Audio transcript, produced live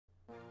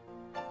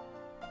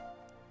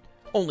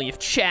Only if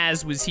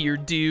Chazz was here,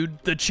 dude.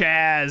 The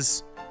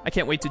Chazz. I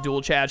can't wait to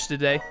duel Chazz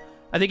today.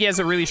 I think he has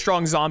a really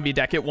strong zombie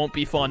deck. It won't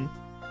be fun.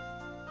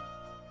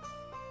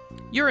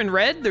 You're in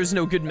red? There's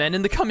no good men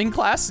in the coming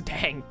class?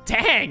 Dang,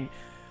 dang.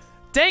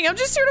 Dang, I'm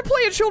just here to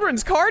play a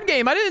children's card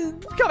game. I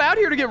didn't come out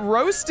here to get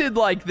roasted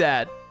like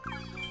that.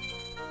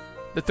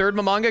 The third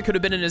Momonga could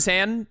have been in his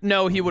hand.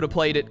 No, he would have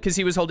played it because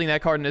he was holding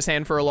that card in his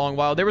hand for a long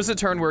while. There was a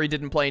turn where he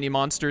didn't play any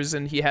monsters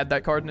and he had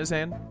that card in his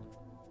hand.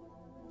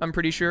 I'm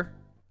pretty sure.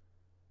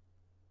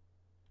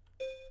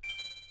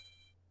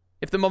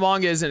 If the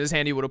Momonga is in his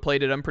hand, he would have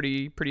played it. I'm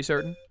pretty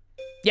certain.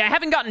 Yeah, I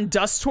haven't gotten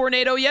Dust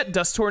Tornado yet.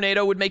 Dust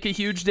Tornado would make a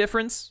huge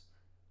difference.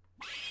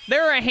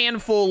 There are a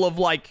handful of,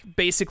 like,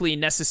 basically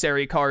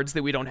necessary cards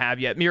that we don't have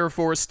yet. Mirror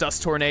Force,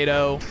 Dust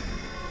Tornado.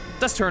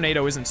 Dust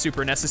Tornado isn't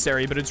super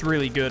necessary, but it's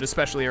really good,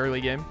 especially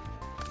early game.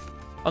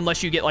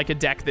 Unless you get, like,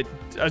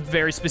 a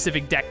very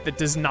specific deck that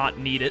does not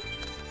need it.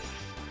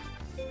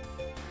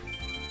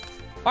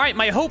 All right,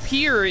 my hope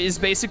here is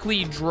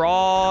basically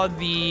draw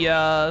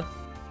the,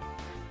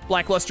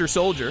 Blackluster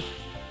Soldier.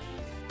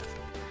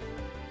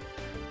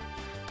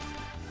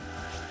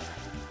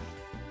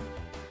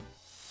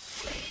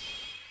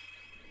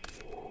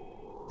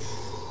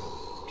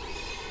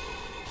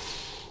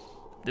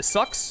 This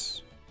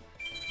sucks.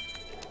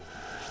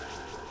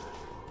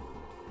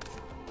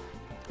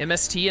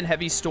 MST and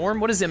Heavy Storm?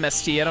 What is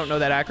MST? I don't know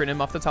that acronym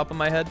off the top of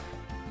my head.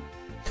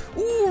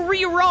 Ooh,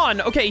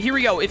 rerun! Okay, here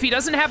we go. If he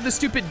doesn't have the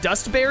stupid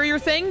Dust Barrier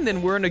thing,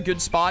 then we're in a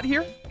good spot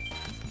here.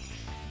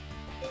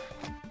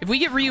 If we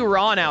get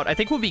Ryu-Ron out, I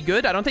think we'll be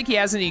good. I don't think he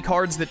has any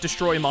cards that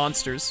destroy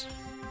monsters.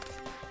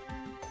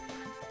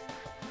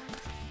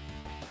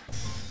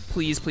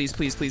 Please, please,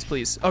 please, please,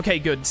 please. Okay,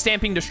 good.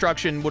 Stamping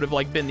Destruction would have,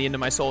 like, been the end of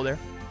my soul there.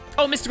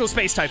 Oh, Mystical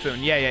Space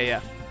Typhoon.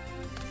 Yeah.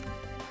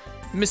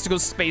 Mystical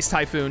Space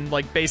Typhoon,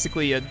 like,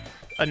 basically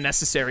a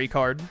necessary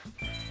card.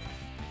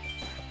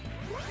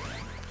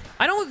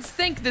 I don't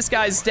think this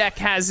guy's deck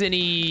has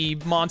any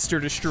monster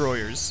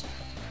destroyers.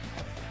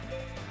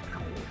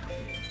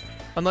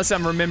 Unless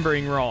I'm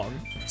remembering wrong.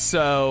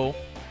 So,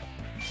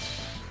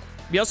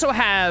 we also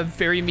have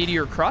Fairy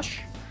Meteor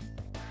Crush.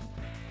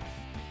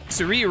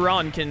 So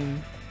Ryu-Ron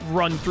can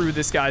run through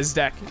this guy's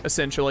deck,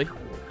 essentially.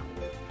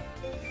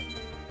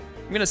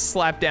 I'm gonna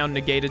slap down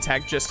Negate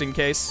Attack just in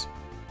case.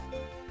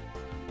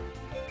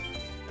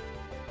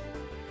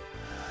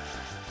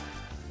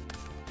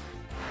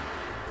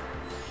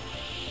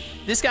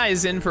 This guy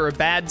is in for a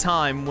bad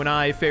time when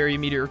I Fairy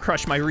Meteor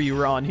Crush my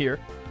Ryu-Ron here.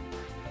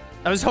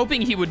 I was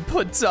hoping he would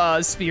put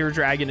Spear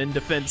Dragon in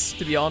defense,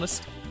 to be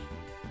honest.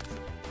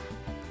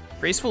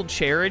 Graceful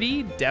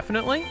Charity,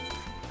 definitely.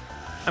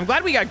 I'm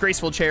glad we got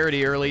Graceful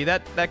Charity early.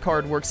 That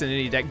card works in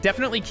any deck.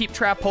 Definitely keep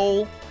Trap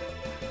Hole.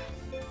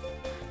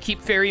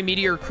 Keep Fairy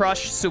Meteor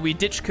Crush, so we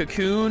ditch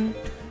Cocoon.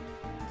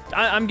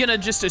 I'm gonna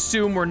just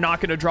assume we're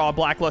not gonna draw a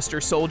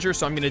Blackluster Soldier,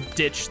 so I'm gonna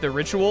ditch the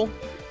Ritual.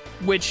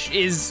 Which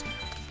is,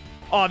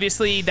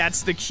 obviously,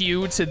 that's the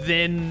cue to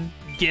then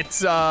get,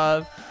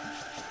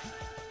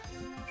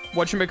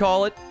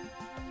 whatchamacallit?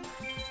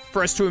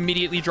 For us to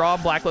immediately draw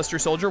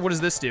Blackluster Soldier. What does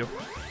this do?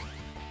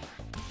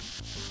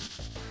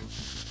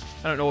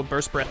 I don't know what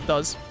Burst Breath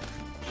does.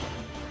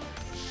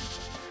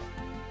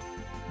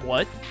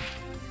 What?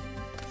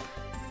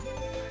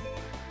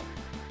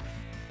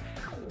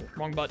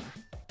 Wrong button.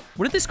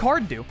 What did this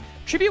card do?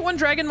 Tribute one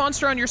dragon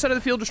monster on your side of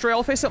the field. Destroy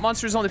all face-up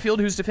monsters on the field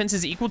whose defense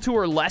is equal to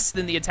or less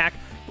than the attack.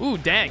 Ooh,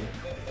 dang.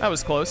 That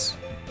was close.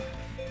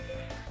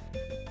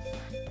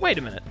 Wait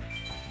a minute.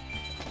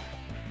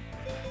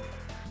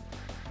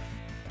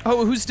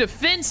 Oh, whose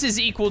defense is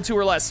equal to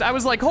or less. I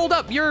was like, hold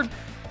up, your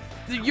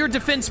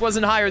defense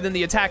wasn't higher than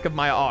the attack of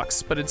my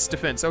Ox, but it's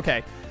defense.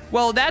 Okay.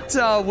 Well, that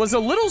was a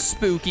little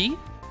spooky.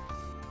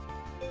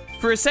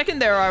 For a second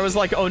there, I was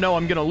like, oh no,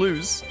 I'm gonna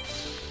lose.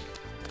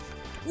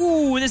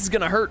 Ooh, this is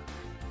gonna hurt.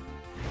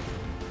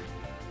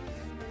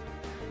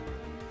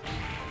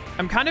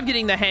 I'm kind of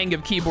getting the hang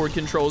of keyboard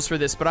controls for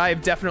this, but I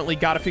have definitely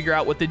got to figure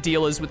out what the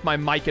deal is with my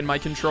mic and my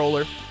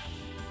controller.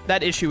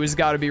 That issue has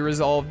got to be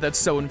resolved. That's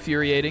so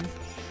infuriating.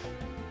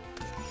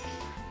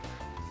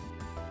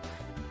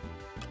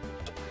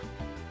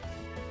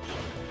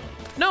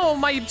 No,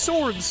 my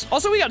swords.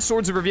 Also, we got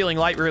Swords of Revealing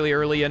Light really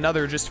early.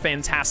 Another just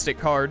fantastic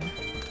card.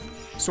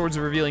 Swords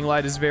of Revealing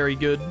Light is very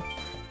good.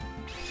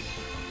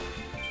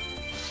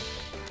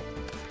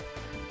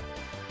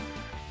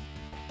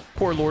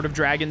 Poor Lord of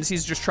Dragons.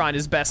 He's just trying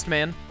his best,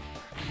 man.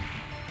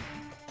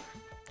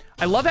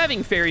 I love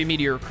having Fairy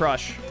Meteor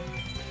Crush.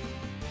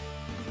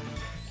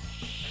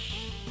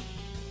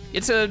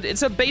 It's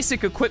a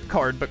basic equip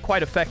card, but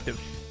quite effective.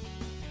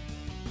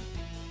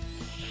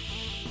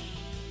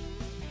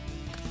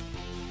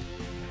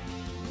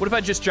 What if I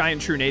just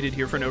Giant Truenated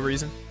here for no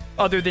reason?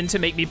 Other than to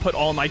make me put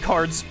all my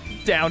cards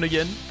down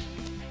again.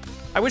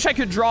 I wish I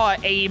could draw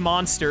a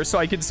monster so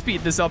I could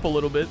speed this up a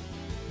little bit.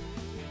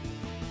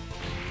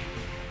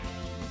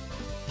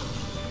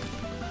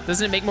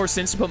 Doesn't it make more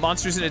sense to put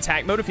monsters in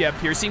attack mode if you have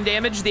piercing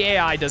damage? The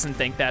AI doesn't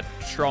think that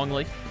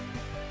strongly.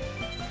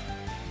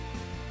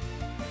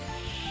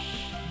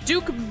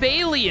 Duke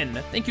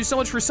Balian, thank you so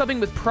much for subbing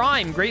with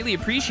Prime. Greatly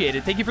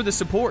appreciated. Thank you for the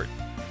support.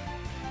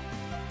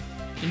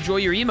 Enjoy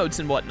your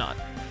emotes and whatnot.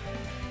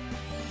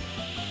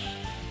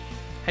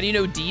 How do you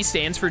know D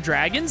stands for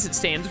dragons? It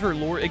stands for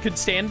Lord. It could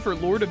stand for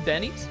Lord of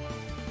Denny's.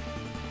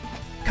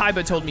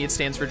 Kaiba told me it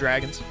stands for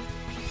dragons.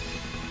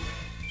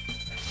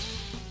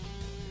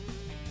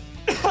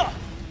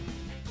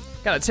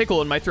 Got a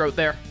tickle in my throat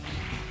there.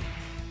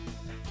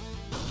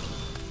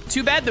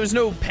 Too bad there's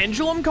no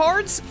pendulum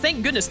cards.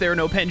 Thank goodness there are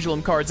no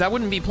pendulum cards. I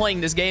wouldn't be playing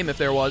this game if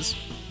there was.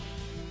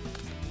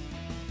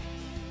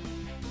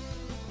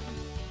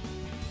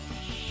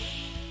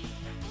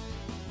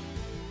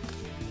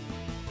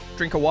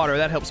 Drink of water,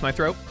 that helps my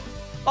throat.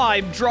 Oh,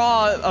 I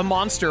draw a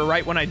monster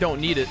right when I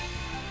don't need it.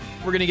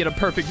 We're gonna get a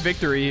perfect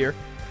victory here.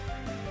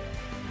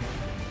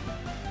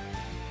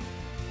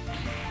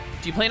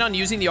 Do you plan on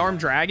using the armed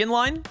dragon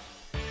line?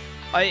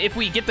 If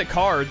we get the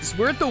cards,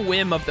 we're at the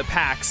whim of the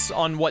packs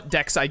on what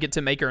decks I get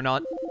to make or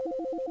not.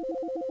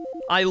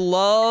 I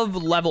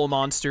love level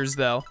monsters,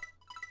 though.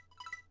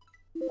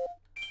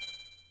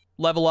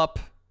 Level up,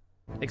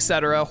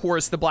 etc.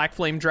 Horus the Black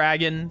Flame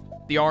Dragon,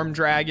 the armed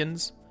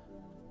dragons,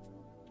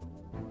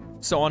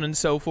 so on and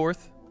so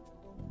forth.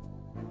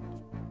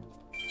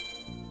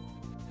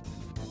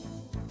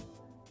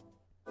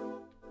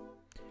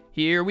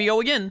 Here we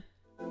go again.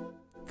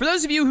 For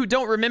those of you who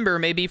don't remember,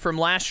 maybe from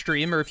last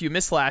stream, or if you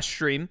missed last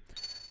stream,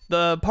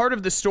 the part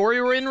of the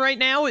story we're in right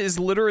now is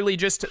literally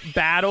just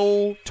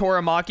battle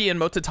Toramaki and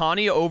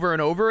Motatani over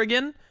and over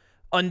again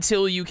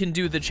until you can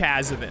do the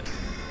Chazz event.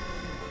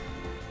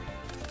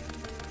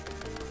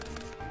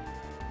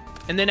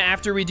 And then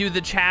after we do the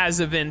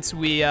Chazz event,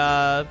 we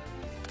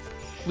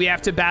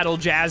have to battle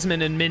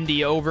Jasmine and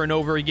Mindy over and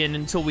over again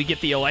until we get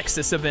the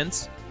Alexis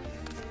event.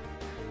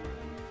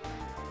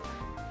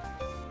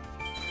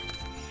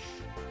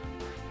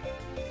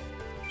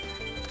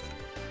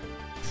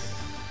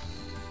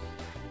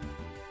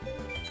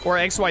 Or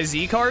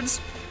XYZ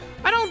cards.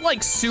 I don't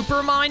like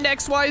super mind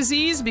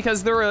XYZs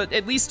because they're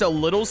at least a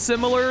little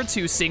similar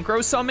to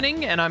Synchro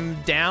Summoning, and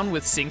I'm down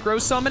with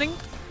Synchro Summoning.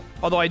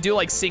 Although I do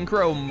like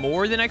Synchro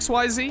more than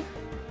XYZ.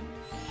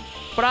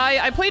 But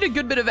I played a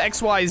good bit of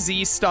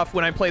XYZ stuff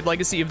when I played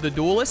Legacy of the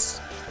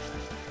Duelists.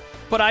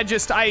 But I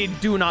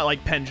do not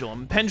like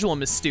Pendulum.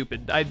 Pendulum is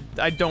stupid.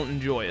 I don't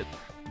enjoy it.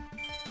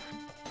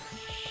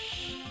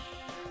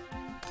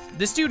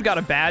 This dude got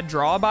a bad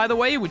draw, by the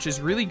way, which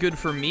is really good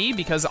for me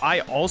because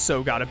I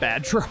also got a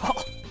bad draw.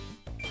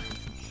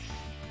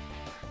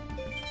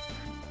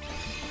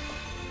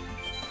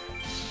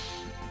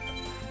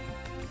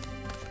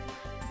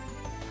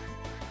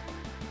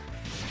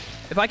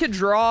 If I could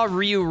draw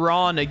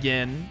Ryuran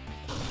again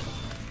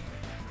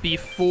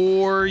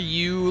before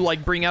you,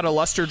 like, bring out a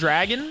Luster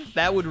Dragon,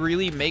 that would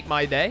really make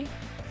my day.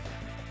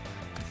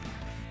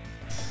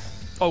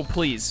 Oh,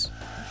 please.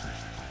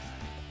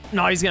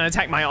 No, he's gonna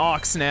attack my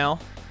Ox now.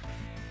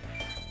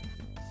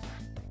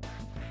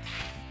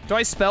 Do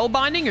I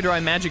Spellbinding or do I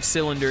Magic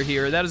Cylinder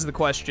here? That is the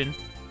question.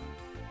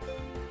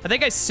 I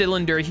think I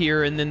Cylinder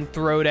here and then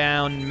throw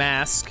down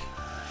Mask.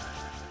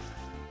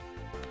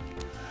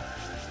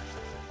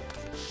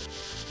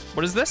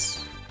 What is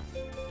this?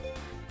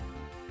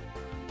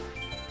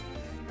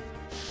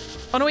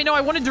 Oh, no, wait, no, I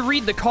wanted to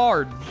read the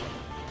card.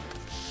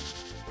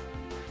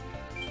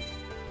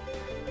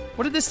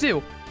 What did this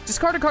do?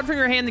 Discard a card from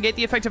your hand, negate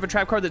the effect of a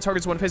trap card that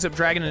targets one face-up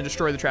dragon and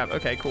destroy the trap.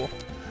 Okay, cool.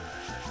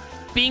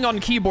 Being on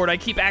keyboard, I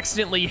keep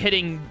accidentally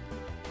hitting...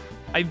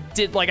 I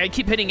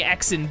keep hitting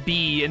X and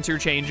B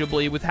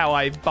interchangeably with how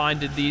I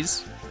binded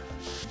these.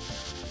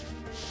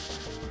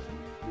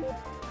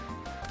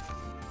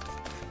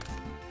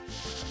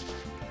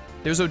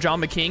 There's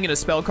Ojama King and a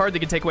spell card that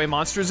can take away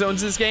monster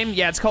zones in this game.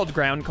 Yeah, it's called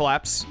Ground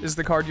Collapse, is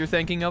the card you're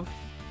thinking of.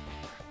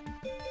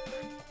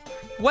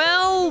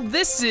 Well,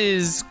 this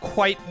is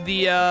quite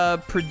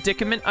the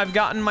predicament I've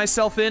gotten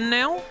myself in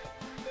now.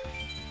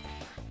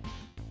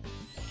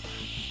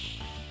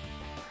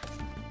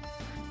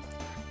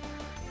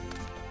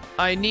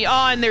 I need...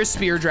 Oh, and there's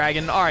Spear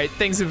Dragon. All right,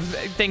 things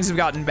have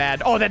gotten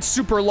bad. Oh, that's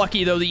super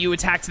lucky, though, that you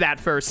attacked that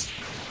first.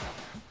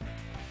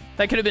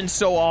 That could have been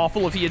so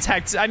awful if he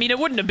attacked... I mean, it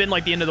wouldn't have been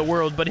like the end of the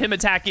world, but him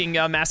attacking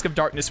Mask of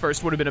Darkness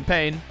first would have been a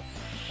pain.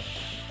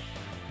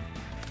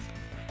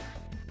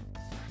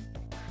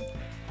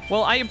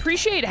 Well, I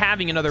appreciate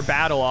having another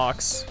Battle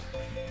Ox.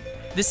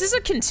 This is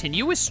a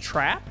continuous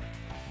trap?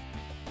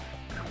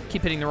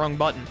 Keep hitting the wrong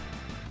button.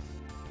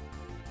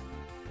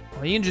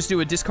 Well, you can just do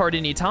a discard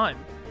any time.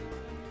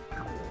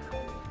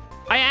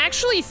 I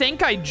actually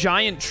think I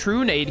Giant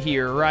Trunade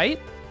here, right?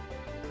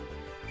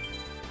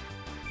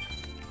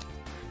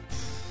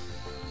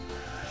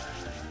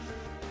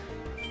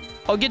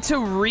 I'll get to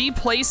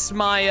replace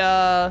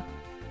my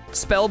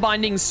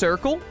Spellbinding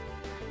Circle.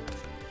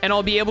 And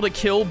I'll be able to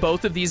kill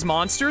both of these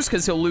monsters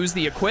because he'll lose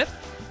the equip.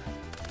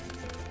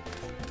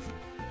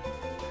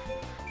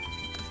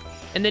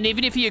 And then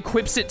even if he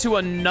equips it to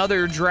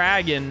another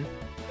dragon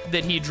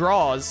that he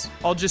draws,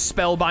 I'll just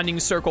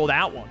Spellbinding Circle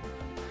that one.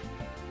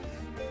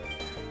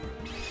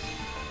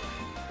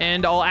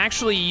 And I'll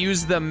actually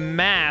use the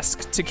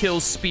mask to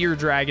kill Spear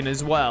Dragon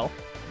as well.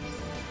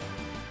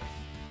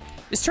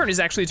 This turn has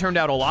actually turned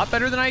out a lot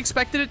better than I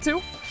expected it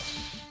to.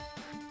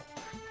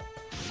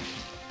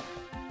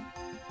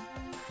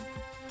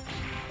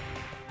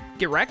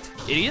 Get wrecked,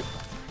 idiot.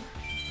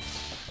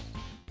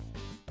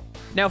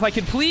 Now, if I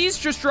could please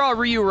just draw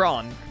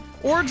Ryuran,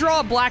 or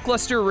draw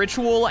Blackluster,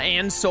 Ritual,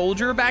 and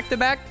Soldier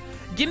back-to-back.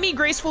 Give me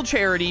Graceful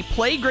Charity,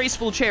 play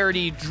Graceful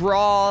Charity,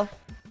 draw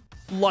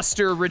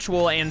Luster,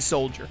 Ritual, and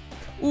Soldier.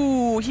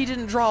 Ooh, he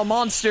didn't draw a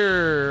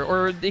monster,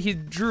 or he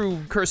drew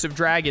Cursive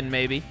Dragon,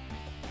 maybe.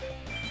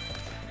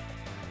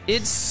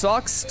 It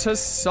sucks to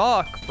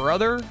suck,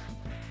 brother.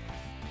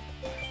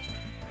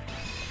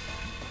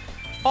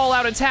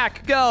 All-out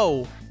attack,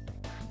 go!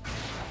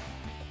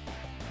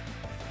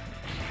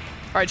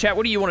 All right, chat,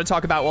 what do you want to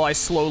talk about while I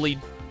slowly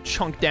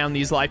chunk down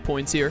these life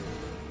points here?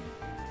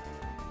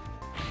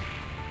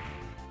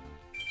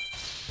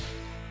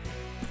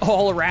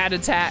 All rat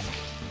attack.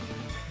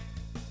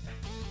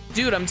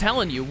 Dude, I'm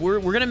telling you, we're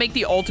gonna make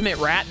the ultimate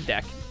rat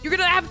deck. You're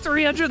gonna have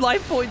 300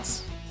 life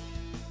points.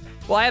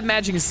 Well, I have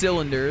Magic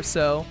Cylinder,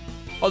 so...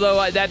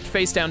 Although that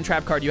face-down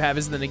trap card you have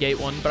is the negate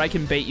one, but I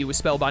can bait you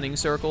with Spellbinding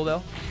Circle,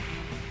 though.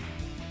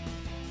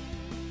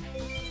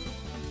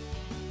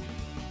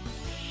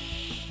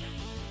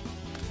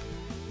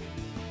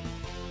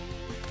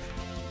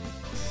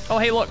 Oh,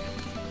 hey, look.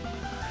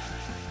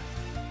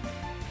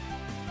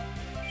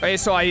 Okay,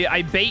 so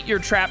I bait your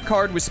trap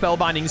card with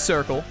Spellbinding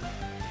Circle.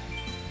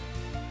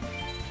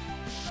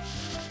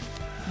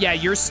 Yeah,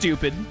 you're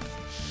stupid.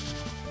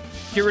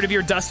 Get rid of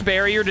your Dust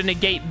Barrier to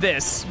negate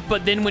this,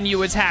 but then when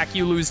you attack,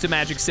 you lose to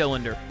Magic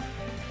Cylinder.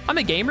 I'm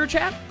a gamer,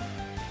 chat.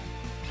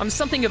 I'm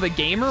something of a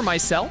gamer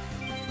myself.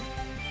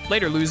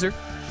 Later, loser.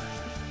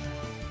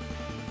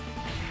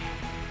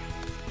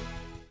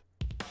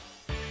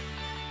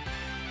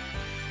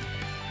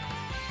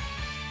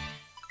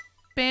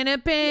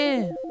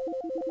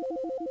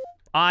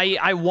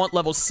 I want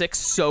level 6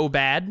 so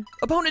bad.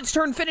 Opponent's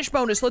turn, finish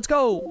bonus, let's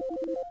go.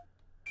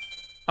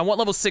 I want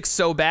level 6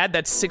 so bad,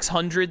 that's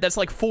 600. That's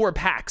like 4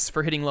 packs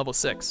for hitting level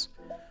 6.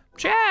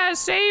 Chaz,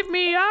 save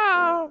me,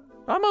 I'm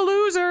a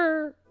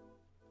loser.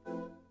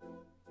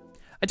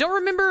 I don't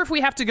remember if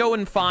we have to go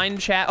and find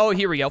chat. Oh,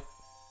 here we go.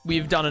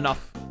 We've done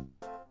enough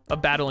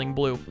of battling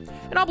blue.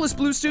 An Obelisk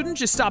Blue student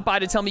just stopped by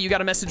to tell me you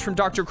got a message from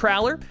Dr.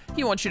 Crowler.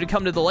 He wants you to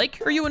come to the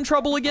lake. Are you in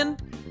trouble again?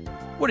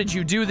 What did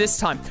you do this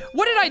time?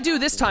 What did I do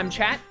this time,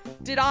 chat?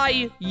 Did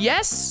I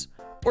yes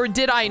or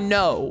did I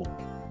no?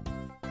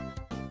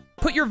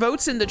 Put your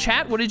votes in the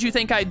chat. What did you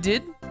think I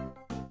did?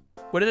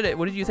 What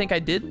did you think I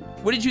did?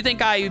 What did you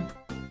think I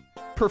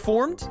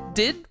performed?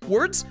 Did?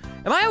 Words?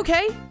 Am I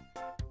okay?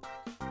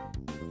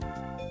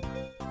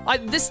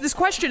 This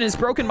question has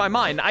broken my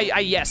mind. I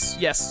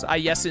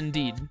yes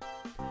indeed.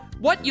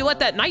 What? You let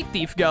that Night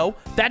Thief go?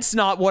 That's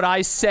not what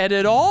I said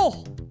at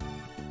all.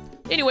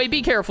 Anyway,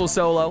 be careful,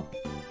 Solo.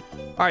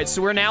 All right,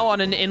 so we're now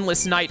on an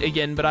endless night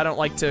again, but I don't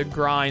like to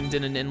grind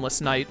in an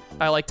endless night.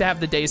 I like to have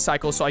the day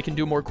cycle so I can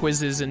do more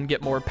quizzes and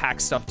get more pack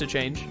stuff to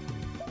change.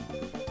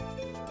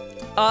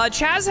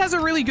 Chaz has a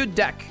really good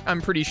deck,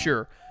 I'm pretty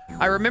sure.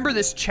 I remember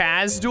this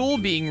Chaz duel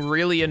being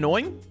really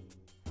annoying.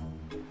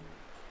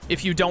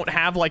 If you don't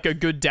have like a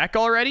good deck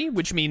already,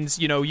 which means,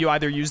 you know, you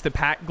either use the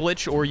pack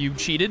glitch or you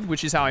cheated,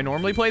 which is how I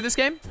normally play this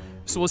game.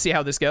 So we'll see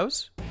how this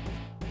goes.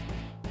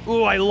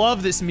 Ooh, I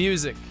love this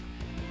music.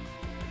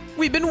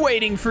 We've been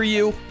waiting for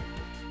you.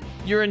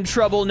 You're in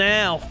trouble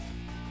now.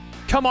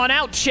 Come on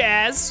out,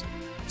 Chaz.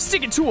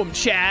 Stick it to him,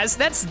 Chaz.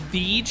 That's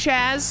the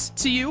Chaz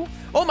to you.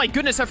 Oh my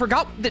goodness, I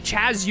forgot that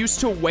Chaz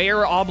used to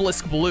wear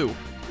Obelisk Blue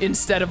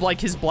instead of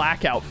like his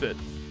black outfit.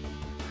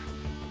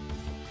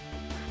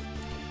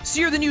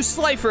 So you're the new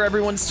Slifer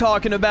everyone's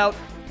talking about.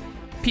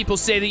 People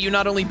say that you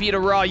not only beat a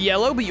raw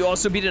yellow, but you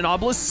also beat an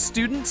Obelisk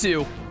student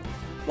too.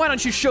 Why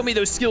don't you show me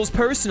those skills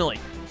personally?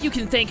 You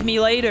can thank me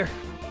later.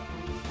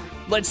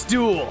 Let's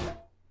duel.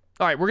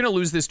 All right, we're gonna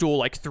lose this duel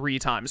like 3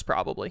 times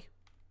probably.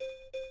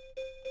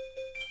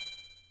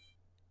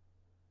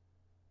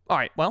 All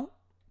right, well,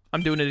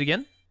 I'm doing it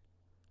again.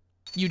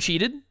 You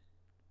cheated.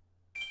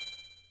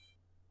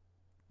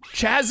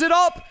 Chaz it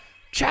up!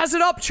 Chaz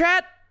it up,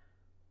 chat!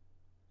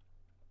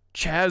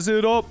 Chaz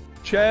it up!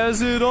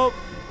 Chaz it up!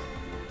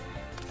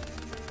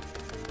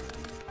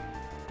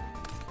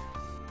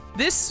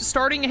 This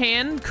starting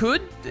hand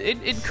could,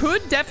 it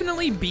could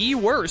definitely be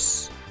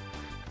worse.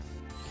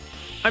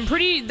 I'm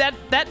pretty,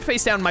 that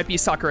face down might be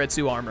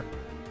Sakuretsu armor.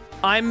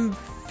 I'm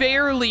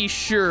fairly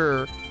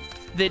sure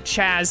that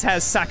Chaz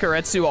has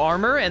Sakuretsu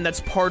armor, and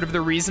that's part of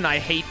the reason I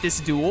hate this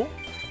duel.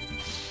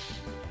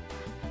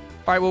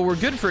 All right, well, we're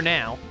good for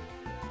now.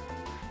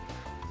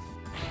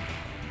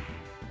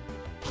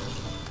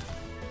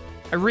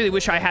 I really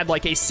wish I had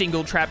like a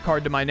single trap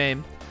card to my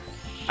name.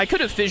 I could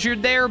have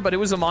Fissured there, but it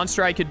was a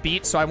monster I could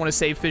beat, so I want to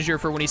save Fissure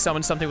for when he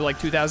summons something with like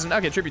 2,000.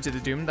 Okay, Tribute to the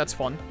Doom, that's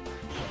fun.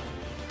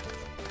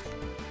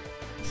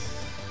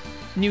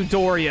 New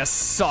Doria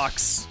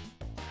sucks.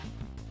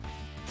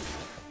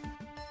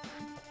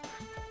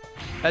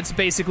 That's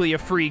basically a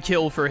free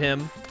kill for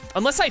him.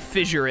 Unless I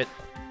fissure it.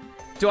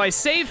 Do I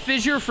save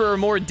fissure for a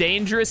more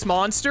dangerous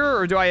monster,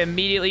 or do I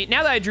immediately...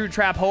 Now that I drew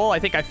trap hole, I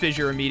think I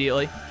fissure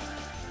immediately.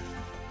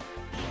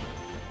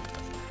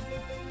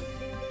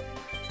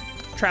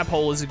 Trap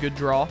hole is a good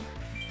draw.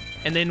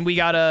 And then we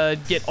gotta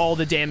get all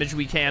the damage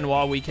we can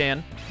while we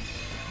can.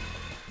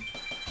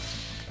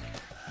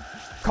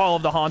 Call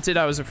of the Haunted,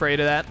 I was afraid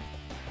of that.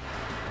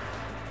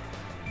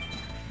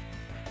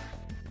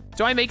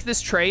 Do I make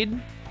this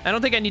trade? I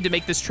don't think I need to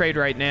make this trade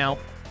right now.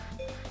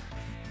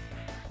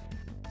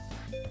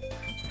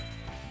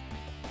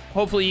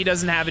 Hopefully he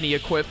doesn't have any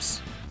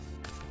equips.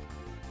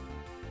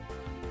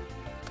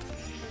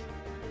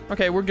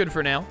 Okay, we're good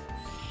for now.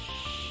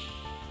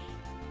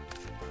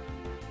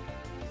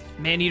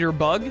 Maneater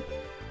Bug.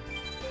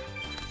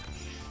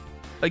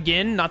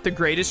 Again, not the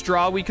greatest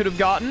draw we could have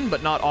gotten,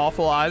 but not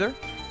awful either.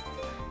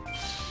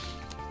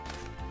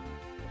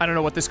 I don't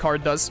know what this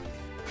card does.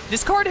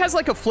 This card has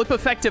like a flip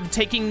effect of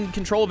taking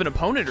control of an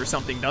opponent or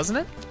something, doesn't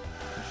it?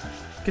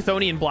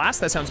 Chthonian Blast,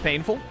 that sounds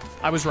painful.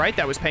 I was right,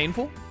 that was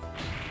painful.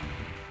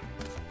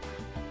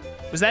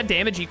 Was that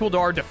damage equal to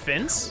our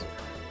defense?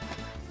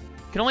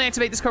 Can only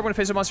activate this card when a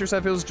face-up monster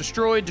side is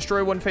destroyed.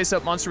 Destroy one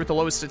face-up monster with the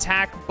lowest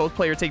attack. Both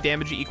players take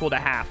damage equal to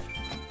half.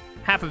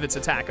 Half of its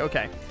attack,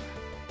 okay.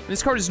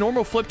 This card is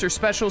normal, flipped, or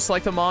special.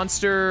 Select the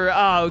monster.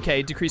 Ah,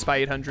 okay, decreased by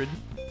 800.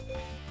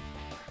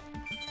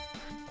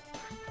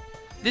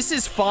 This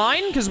is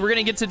fine, because we're going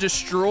to get to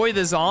destroy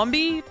the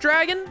zombie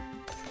dragon.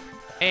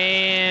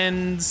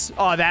 And...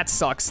 oh, that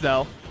sucks,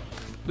 though.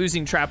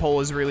 Losing Trap Hole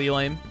is really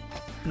lame.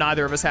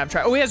 Neither of us have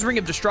trap. Oh, he has Ring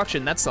of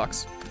Destruction. That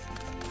sucks.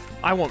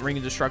 I want Ring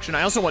of Destruction.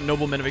 I also want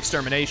Nobleman of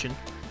Extermination.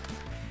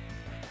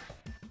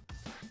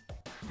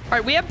 All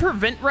right, we have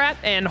Prevent Rat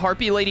and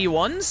Harpy Lady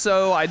 1,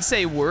 so I'd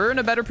say we're in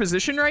a better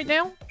position right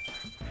now.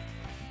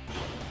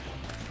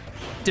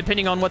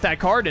 Depending on what that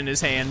card in his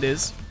hand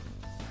is.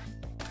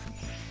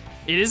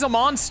 It is a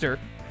monster.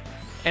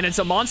 And it's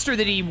a monster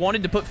that he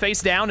wanted to put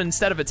face down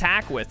instead of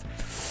attack with.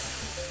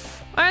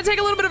 I'm gonna take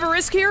a little bit of a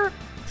risk here.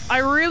 I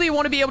really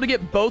want to be able to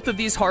get both of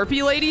these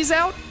Harpy Ladies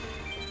out.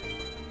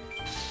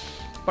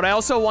 But I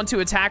also want to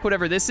attack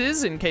whatever this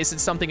is in case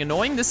it's something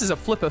annoying. This is a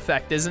flip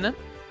effect, isn't it?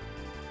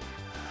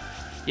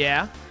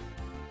 Yeah.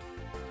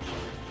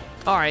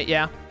 All right,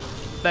 yeah.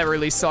 That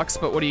really sucks,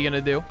 but what are you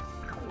going to do?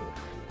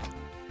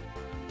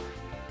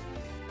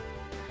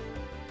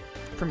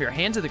 From your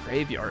hand to the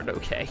graveyard,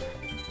 okay.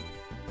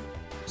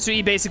 So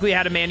he basically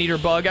had a Maneater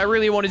Bug. I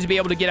really wanted to be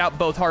able to get out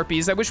both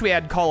Harpies. I wish we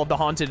had Call of the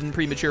Haunted and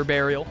Premature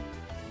Burial.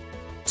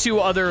 Two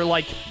other,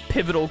 like,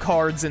 pivotal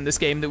cards in this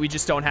game that we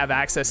just don't have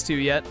access to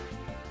yet.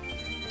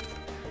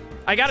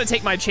 I gotta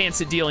take my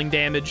chance at dealing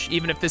damage,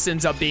 even if this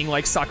ends up being,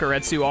 like,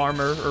 Sakuretsu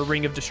Armor or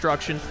Ring of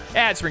Destruction.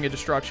 Yeah, it's Ring of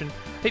Destruction.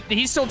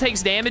 He still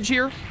takes damage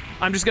here.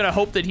 I'm just gonna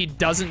hope that he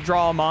doesn't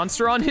draw a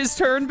monster on his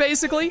turn,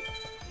 basically.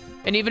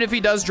 And even if he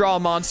does draw a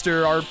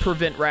monster, our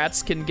Prevent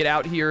Rats can get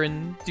out here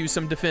and do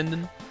some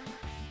defending.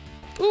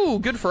 Ooh,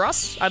 good for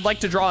us. I'd like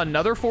to draw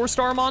another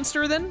 4-star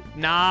monster, then.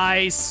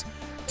 Nice.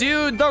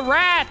 Dude, the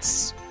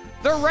rats!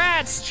 The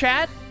rats,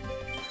 chat!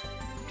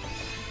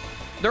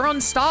 They're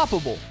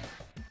unstoppable.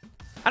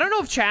 I don't know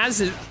if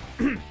Chazz is...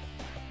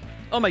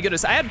 oh my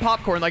goodness, I had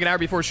popcorn like an hour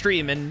before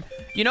stream, and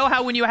you know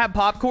how when you have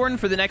popcorn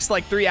for the next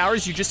like 3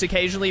 hours, you just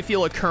occasionally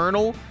feel a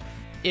kernel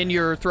in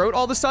your throat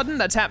all of a sudden?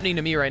 That's happening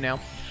to me right now.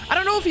 I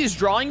don't know if he's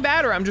drawing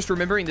bad or I'm just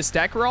remembering this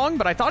deck wrong,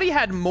 but I thought he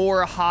had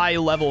more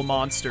high-level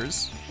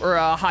monsters, or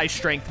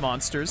high-strength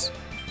monsters.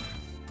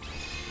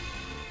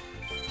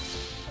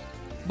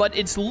 But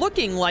it's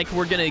looking like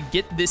we're gonna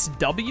get this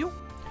W.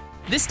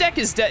 This deck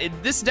is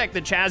this deck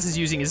that Chazz is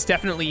using is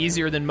definitely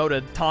easier than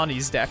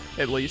Motatani's deck,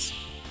 at least.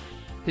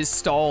 His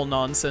stall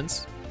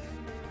nonsense.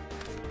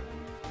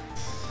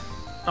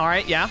 All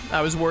right, yeah,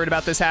 I was worried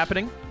about this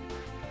happening.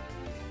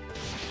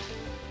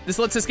 This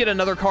lets us get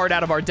another card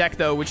out of our deck,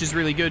 though, which is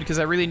really good because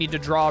I really need to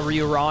draw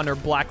Rioran or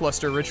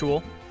Blackluster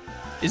Ritual.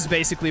 Is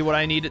basically what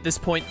I need at this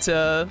point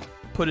to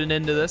put an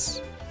end to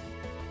this.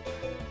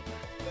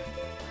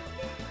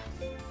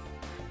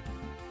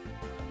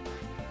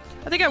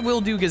 I think I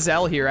will do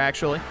Gazelle here,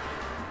 actually.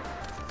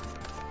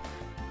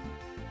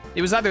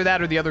 It was either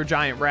that or the other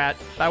giant rat.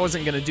 I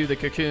wasn't going to do the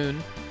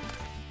cocoon.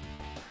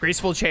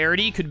 Graceful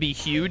Charity could be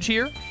huge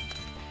here.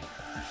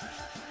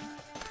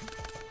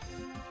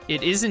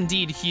 It is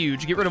indeed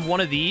huge. Get rid of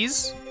one of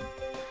these.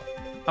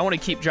 I want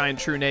to keep Giant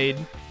Trunade.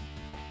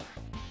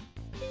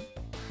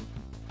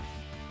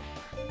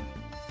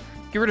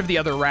 Get rid of the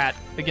other rat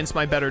against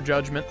my better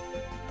judgment.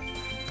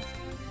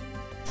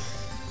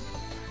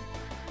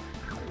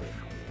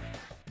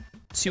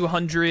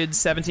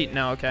 $217.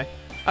 No, okay.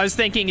 I was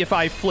thinking if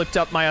I flipped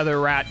up my other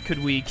rat,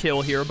 could we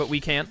kill here, but we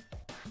can't.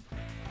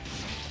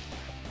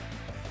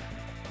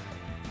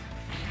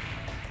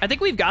 I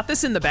think we've got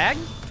this in the bag.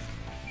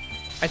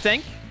 I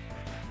think.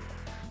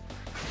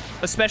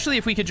 Especially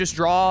if we could just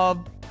draw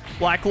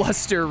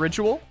Blackluster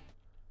Ritual.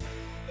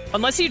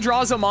 Unless he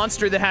draws a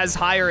monster that has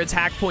higher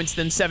attack points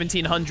than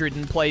 1,700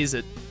 and plays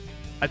it.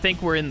 I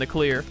think we're in the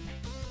clear.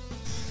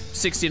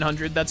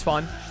 1,600, that's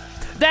fine.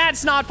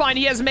 That's not fine.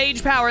 He has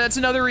mage power. That's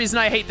another reason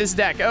I hate this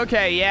deck.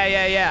 Okay,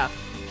 yeah.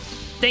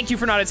 Thank you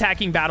for not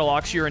attacking Battle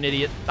Ox. You're an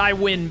idiot. I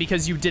win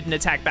because you didn't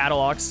attack Battle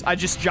Ox. I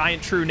just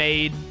Giant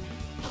Trunade,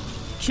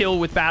 kill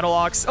with Battle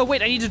Ox. Oh,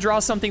 wait, I need to draw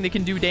something that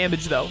can do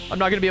damage, though. I'm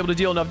not going to be able to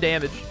deal enough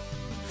damage.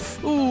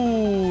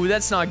 Ooh,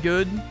 that's not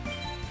good.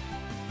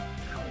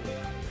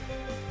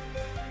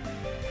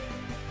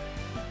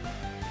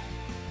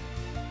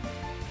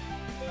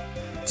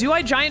 Do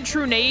I Giant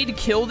Trunade,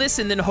 kill this,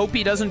 and then hope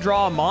he doesn't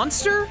draw a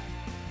monster?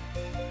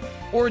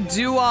 Or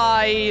do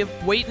I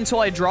wait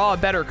until I draw a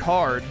better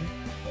card?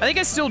 I think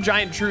I still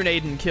Giant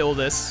Trunade and kill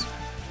this.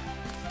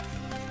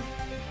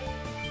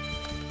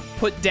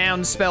 Put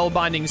down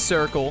Spellbinding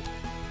Circle.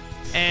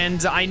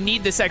 And I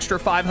need this extra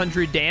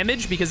 500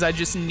 damage because I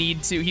just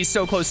need to... He's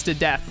so close to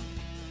death.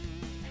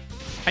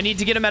 I need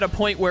to get him at a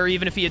point where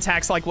even if he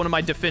attacks like one of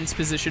my defense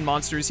position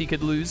monsters, he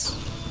could lose.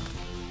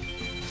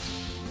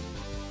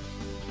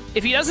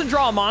 If he doesn't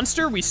draw a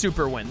monster, we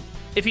super win.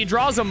 If he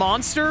draws a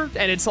monster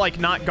and it's like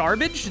not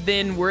garbage,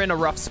 then we're in a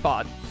rough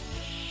spot.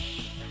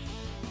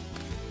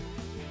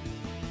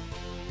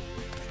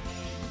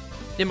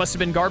 It must have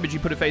been garbage.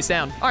 You put it face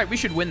down. All right, we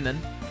should win then.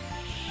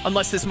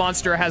 Unless this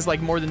monster has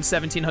like more than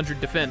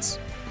 1,700 defense.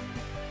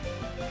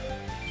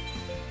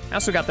 I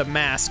also got the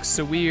mask,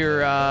 so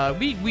we're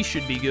we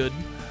should be good.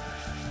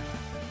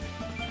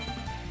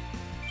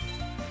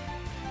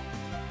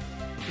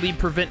 Leave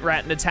Prevent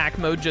Rat in attack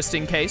mode just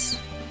in case.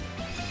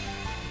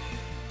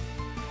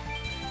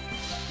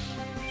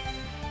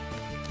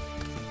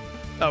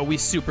 Oh, we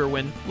super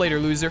win. Later,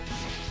 loser.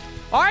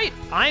 All right,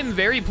 I'm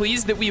very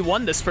pleased that we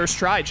won this first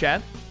try,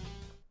 chat.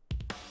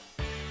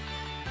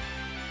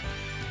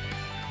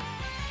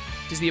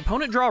 Does the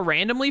opponent draw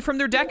randomly from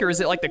their deck, or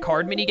is it like the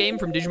card minigame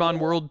from Digimon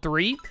World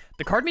 3?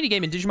 The card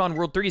minigame in Digimon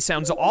World 3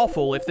 sounds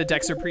awful if the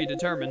decks are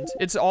predetermined.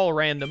 It's all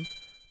random.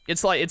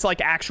 It's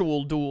like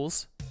actual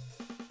duels.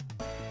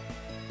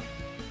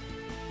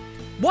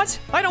 What?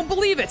 I don't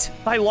believe it!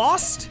 I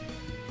lost?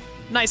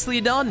 Nicely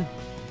done.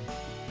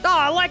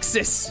 Ah,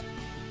 Alexis!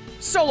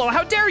 Solo,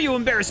 how dare you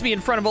embarrass me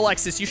in front of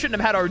Alexis? You shouldn't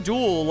have had our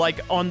duel,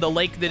 like, on the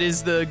lake that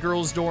is the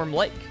girls' dorm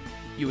lake,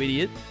 you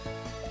idiot.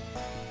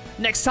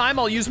 Next time,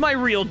 I'll use my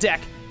real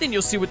deck. Then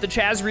you'll see what the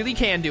Chazz really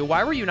can do.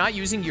 Why were you not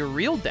using your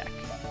real deck?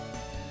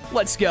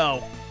 Let's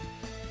go.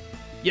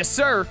 Yes,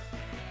 sir.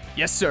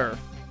 Yes, sir.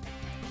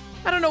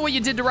 I don't know what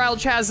you did to rile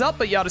Chazz up,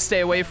 but you ought to stay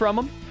away from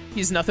him.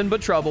 He's nothing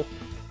but trouble.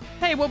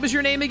 Hey, what was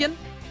your name again?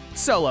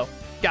 Solo.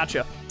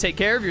 Gotcha. Take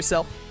care of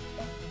yourself.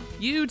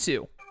 You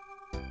too.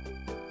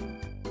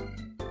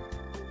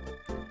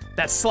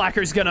 That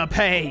slacker's gonna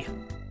pay.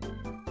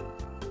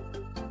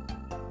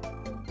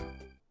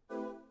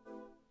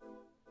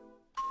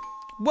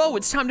 Whoa,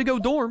 it's time to go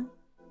dorm.